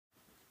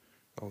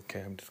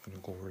Okay, I'm just gonna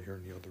go over here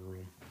in the other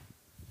room.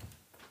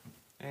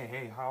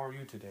 Hey, how are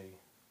you today?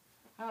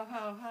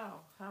 How?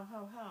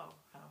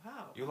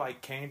 You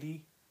like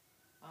candy?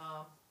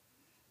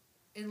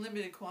 In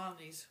limited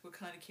quantities. What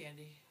kind of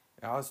candy?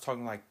 I was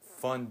talking like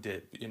Fun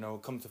Dip. You know,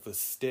 it comes with a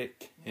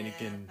stick and it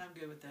can. I'm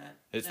good with that.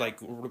 It's No.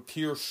 like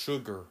pure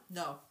sugar.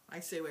 No,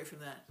 I stay away from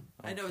that.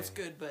 I know it's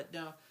good, but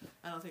no,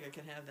 I don't think I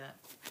can have that.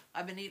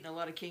 I've been eating a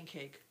lot of king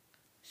cake.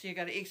 So you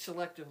got to eat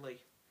selectively.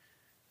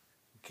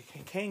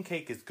 Cane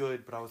cake is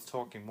good, but I was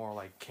talking more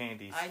like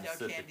candy I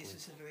specifically. know candy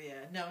specifically,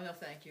 yeah. No,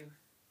 thank you.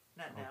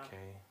 Not now.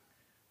 Okay.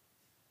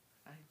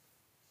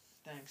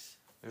 Thanks.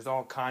 There's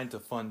all kinds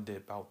of Fun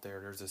Dip out there.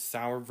 There's a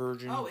sour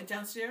version. Oh, it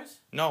downstairs?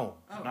 No,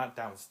 not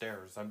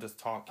downstairs. I'm just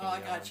talking.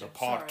 I got you. The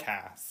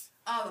podcast.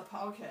 Oh,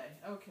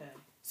 okay.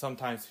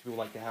 Sometimes people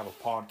like to have a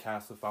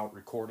podcast without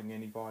recording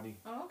anybody.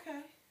 Oh, okay.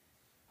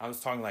 I was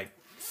talking like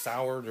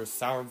sour. There's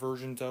sour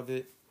versions of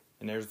it,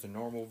 and there's the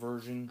normal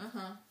version.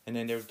 And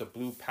then there's the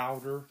blue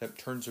powder that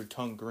turns your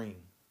tongue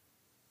green.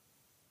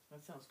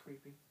 That sounds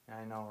creepy.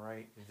 I know,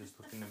 right? You just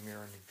look in the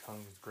mirror and your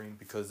tongue is green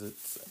because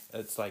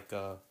it's like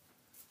a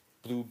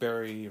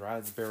blueberry,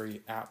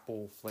 raspberry,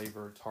 apple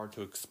flavor. It's hard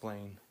to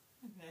explain.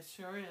 It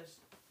sure is.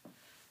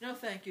 No,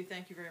 thank you.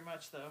 Thank you very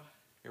much, though.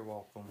 You're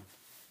welcome.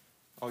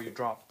 Oh, you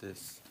dropped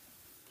this.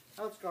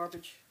 Oh, it's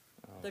garbage.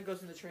 Oh. That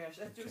goes in the trash.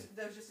 That Okay.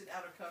 was just an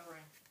outer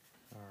covering.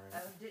 All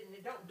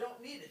right.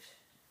 Don't need it.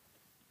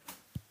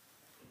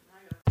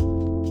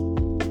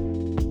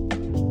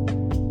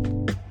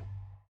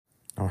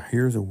 Now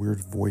here's a weird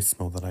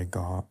voicemail that I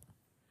got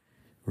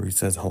where he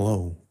says,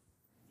 "Hello,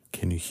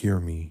 can you hear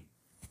me?"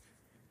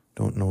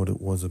 Don't know what it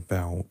was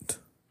about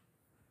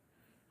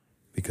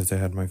because I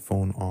had my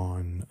phone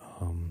on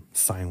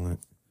silent.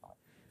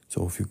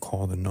 So if you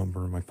call the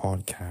number in my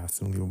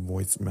podcast and leave a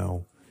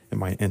voicemail, it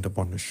might end up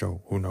on the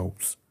show. Who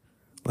knows?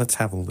 Let's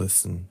have a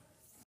listen.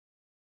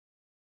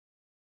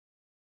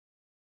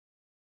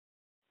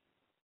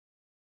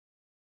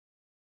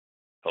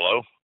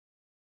 Hello?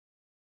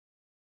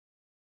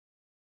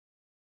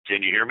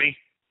 Can you hear me?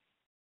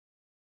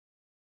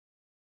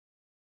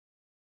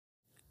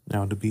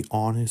 Now, to be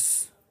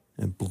honest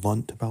and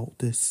blunt about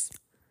this,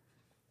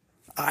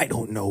 I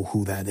don't know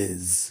who that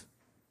is.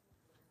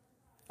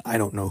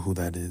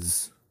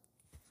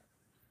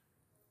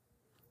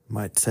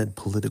 Might said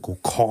political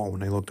call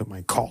when I looked at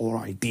my caller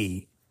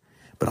ID,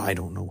 but I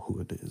don't know who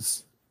it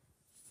is.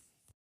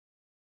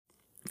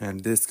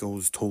 And this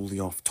goes totally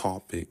off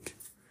topic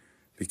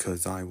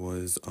because I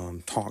was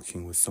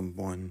talking with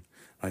someone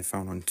I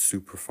found on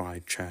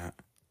Superfi chat,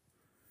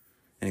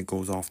 and it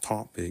goes off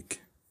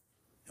topic.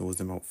 It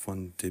wasn't about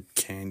Fun Dip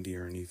candy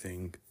or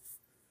anything.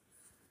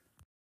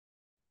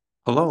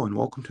 Hello and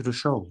welcome to the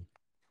show.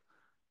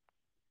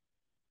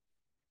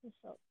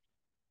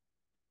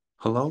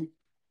 Hello?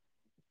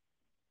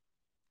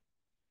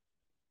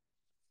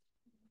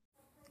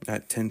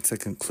 That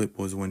 10-second clip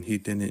was when he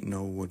didn't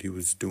know what he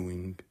was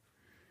doing,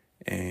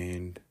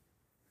 and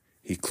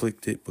he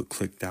clicked it but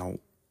clicked out,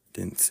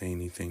 didn't say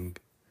anything,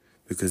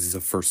 because he's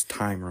a first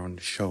timer on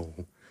the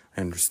show.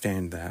 I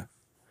understand that.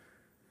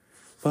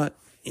 But,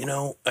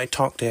 I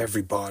talk to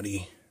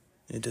everybody.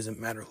 It doesn't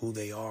matter who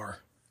they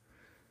are.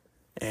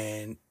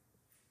 And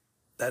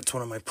that's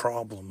one of my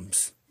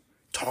problems.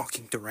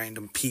 Talking to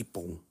random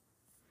people,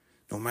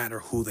 no matter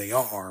who they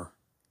are.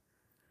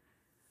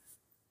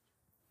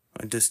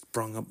 I just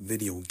brung up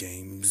video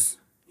games.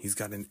 He's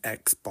got an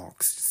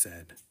Xbox, he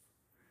said,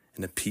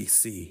 and a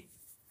PC,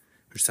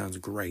 which sounds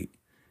great.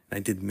 And I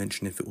did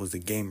mention if it was a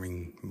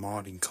gaming,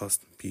 modding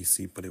custom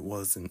PC, but it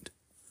wasn't.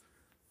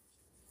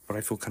 But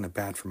I feel kind of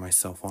bad for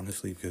myself,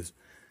 honestly, because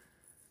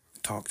I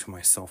talk to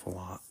myself a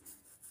lot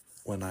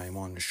when I'm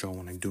on the show,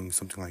 when I'm doing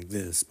something like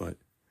this, but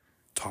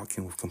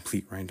talking with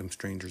complete random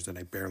strangers that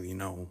I barely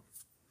know.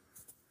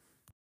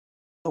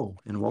 Oh,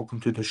 and welcome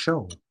to the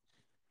show.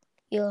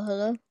 Yo,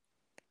 hello.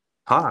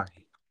 Hi.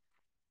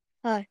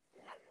 Hi.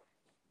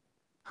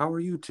 How are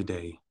you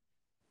today?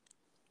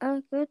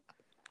 Good.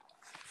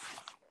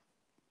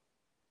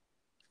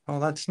 Oh,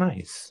 that's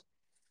nice.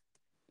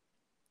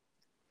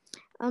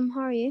 How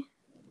are you?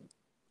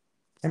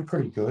 I'm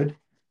pretty good.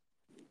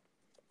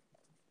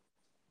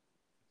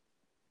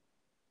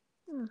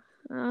 Oh,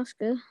 that's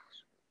good.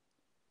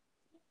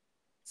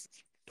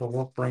 So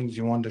what brings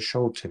you on the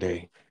show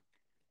today?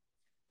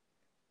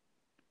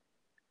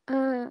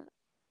 I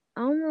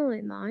don't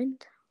really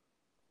mind.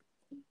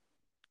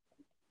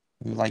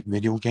 You like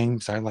video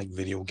games? I like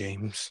video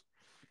games.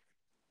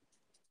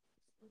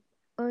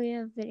 Oh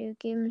yeah, video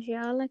games.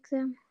 Yeah, I like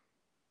them.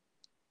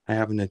 I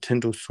have a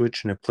Nintendo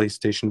Switch and a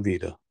PlayStation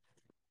Vita.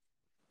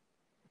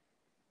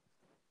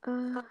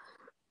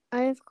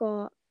 I've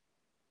got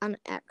an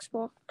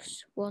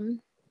Xbox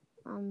One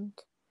and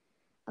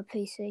a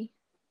PC.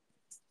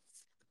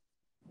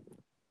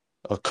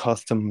 A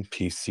custom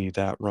PC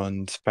that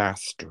runs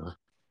faster.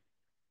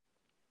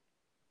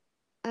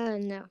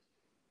 No.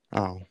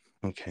 Oh,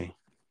 okay.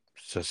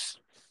 Just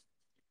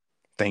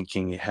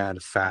thinking it had a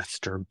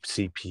faster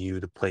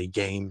CPU to play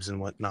games and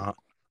whatnot.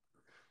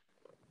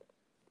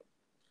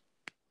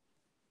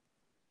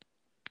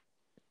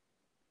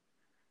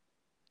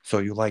 So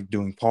you like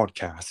doing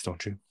podcasts,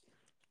 don't you?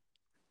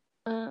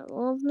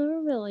 Well, I've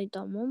never really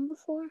done one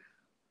before.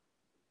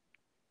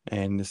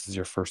 And this is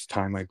your first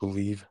time, I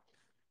believe.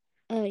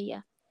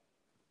 Yeah.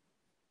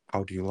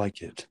 How do you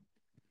like it?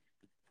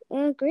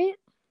 Great.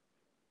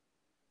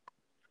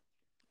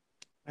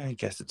 I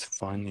guess it's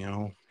fun,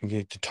 You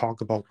get to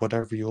talk about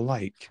whatever you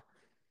like.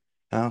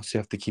 So you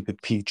have to keep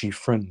it PG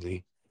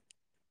friendly.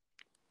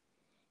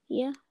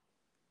 Yeah.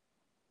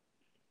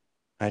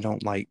 I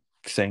don't like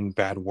saying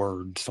bad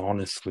words,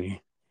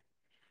 honestly.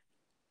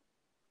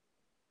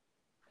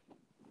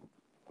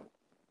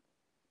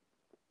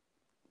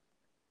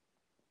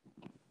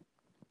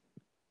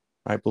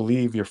 I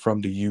believe you're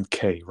from the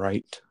UK,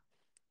 right?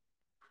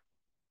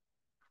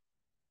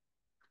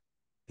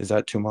 Is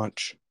that too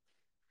much?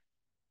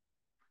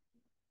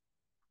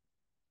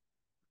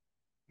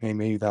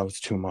 Maybe that was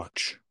too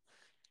much.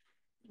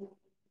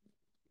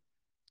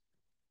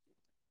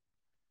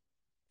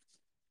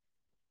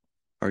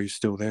 Are you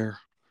still there?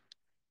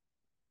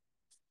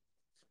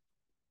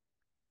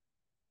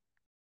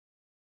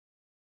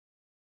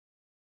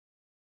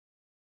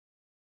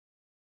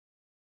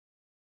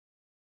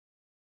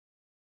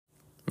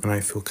 And I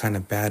feel kind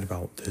of bad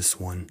about this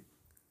one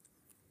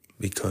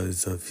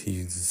because of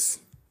he's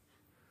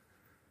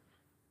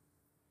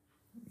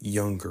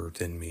younger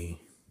than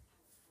me.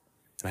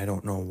 And I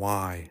don't know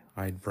why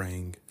I'd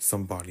bring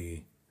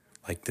somebody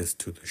like this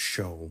to the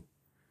show.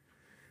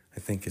 I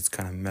think it's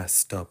kind of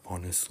messed up,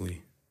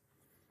 honestly.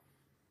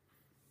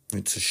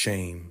 It's a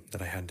shame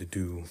that I had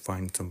to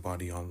find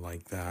somebody on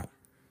like that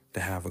to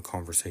have a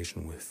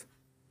conversation with.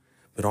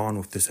 But on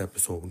with this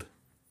episode.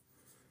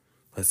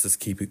 Let's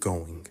just keep it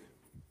going.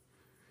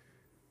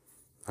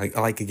 Like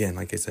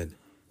I said,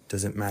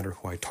 doesn't matter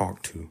who I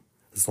talk to,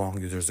 as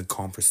long as there's a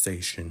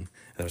conversation,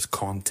 there's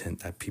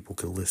content that people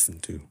could listen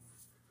to.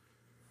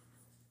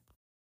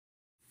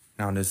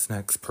 Now, this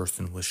next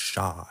person was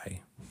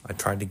shy. I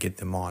tried to get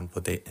them on,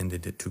 but they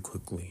ended it too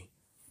quickly.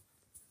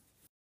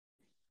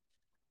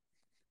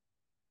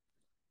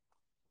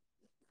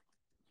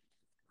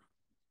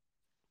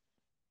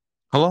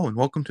 Hello, and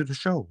welcome to the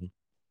show.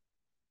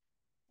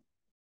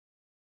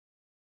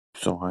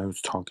 So I was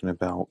talking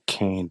about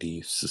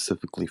candy,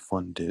 specifically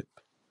Fun Dip.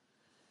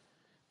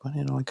 But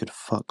I could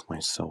fuck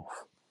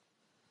myself.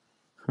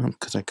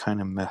 Because I kind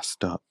of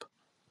messed up.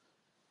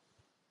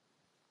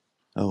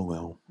 Oh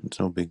well, it's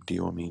no big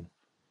deal. I mean,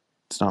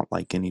 it's not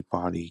like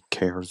anybody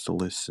cares to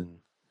listen.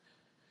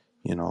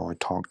 I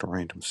talk to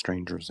random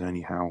strangers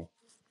anyhow.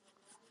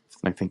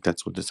 I think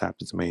that's what this app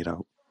is made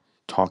of.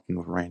 Talking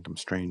with random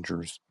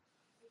strangers.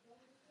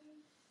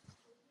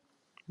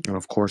 And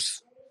of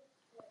course,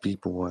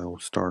 people will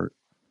start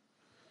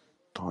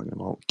talking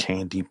about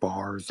candy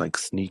bars like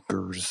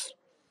Sneakers.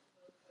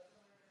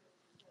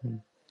 But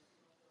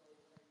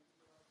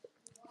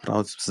I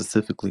was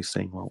specifically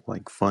saying about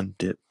like Fun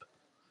Dip.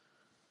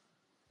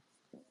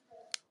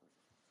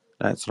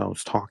 That's what I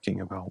was talking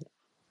about.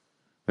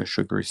 A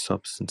sugary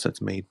substance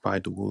that's made by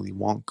the Willy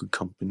Wonka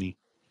company.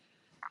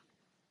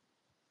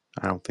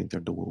 I don't think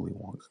they're the Willy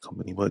Wonka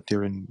company, but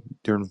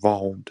they're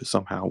involved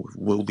somehow with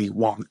Willy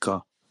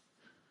Wonka.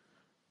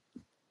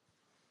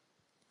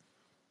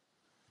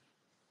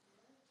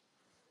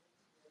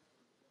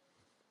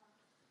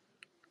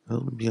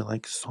 It would be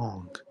like a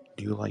song.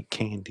 Do you like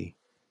candy?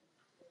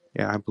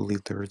 Yeah, I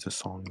believe there is a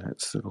song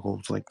that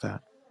goes like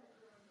that.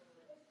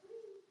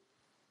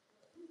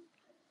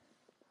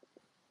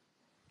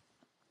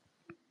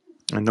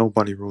 And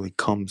nobody really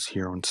comes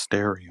here on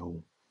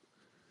stereo.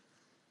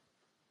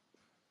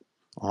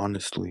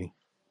 Honestly.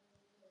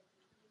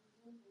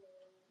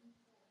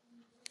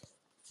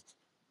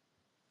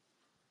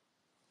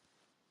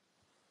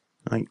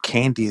 Like,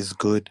 candy is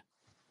good.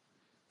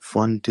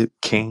 Fun Dip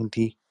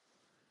candy.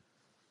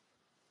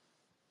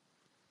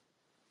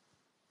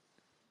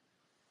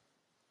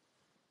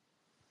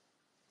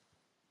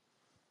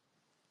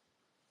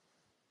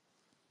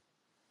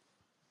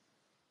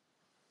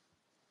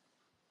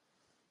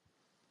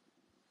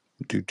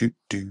 Do do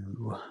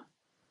do.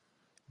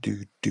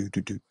 Do do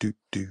do do do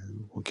do.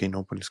 Okay,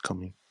 nobody's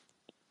coming.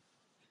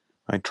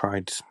 I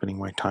tried spending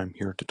my time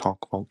here to talk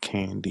about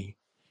candy.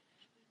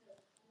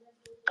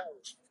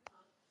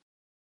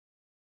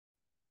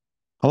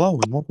 Hello,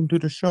 and welcome to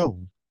the show.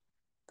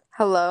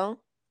 Hello.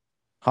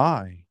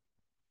 Hi.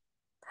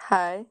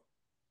 Hi.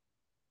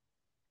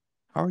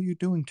 How are you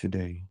doing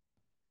today?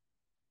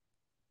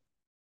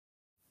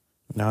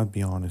 Now, I'll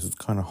be honest, it's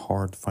kind of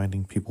hard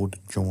finding people to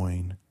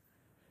join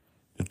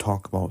to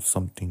talk about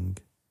something.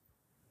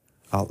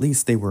 At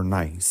least they were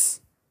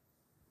nice.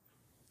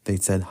 They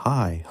said,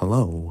 hi,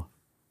 hello.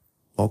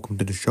 Welcome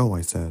to the show,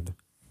 I said.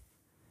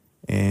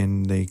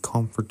 And the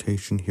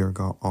confrontation here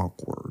got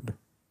awkward.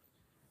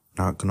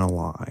 Not gonna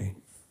lie.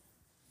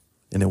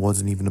 And it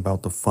wasn't even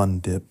about the Fun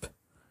Dip.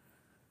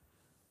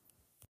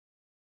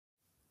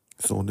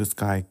 So this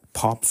guy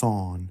pops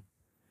on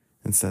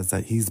and says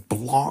that he's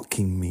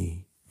blocking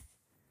me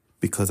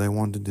because I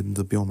wanted him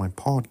to be on my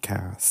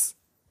podcast.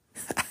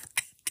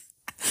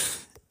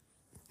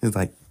 He's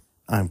like,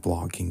 I'm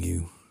blocking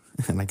you.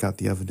 And I got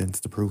the evidence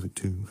to prove it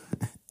too.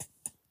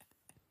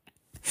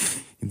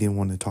 He didn't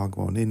want to talk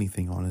about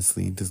anything,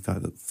 honestly. He just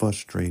got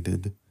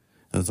frustrated.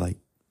 I was like,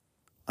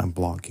 I'm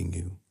blocking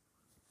you.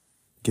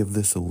 Give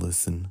this a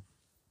listen.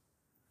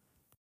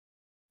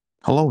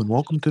 Hello and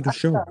welcome to the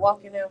show.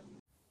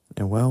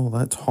 And well,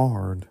 that's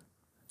hard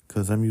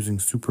because I'm using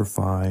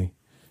Superfi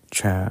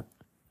chat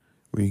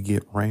where you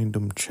get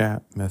random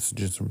chat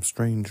messages from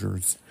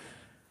strangers.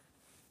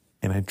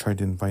 And I tried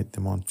to invite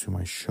them onto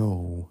my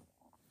show.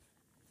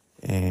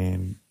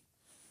 And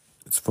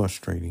it's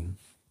frustrating.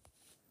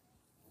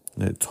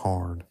 It's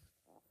hard.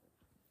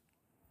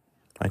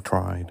 I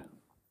tried.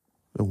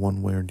 But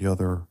one way or the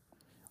other,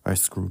 I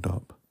screwed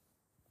up.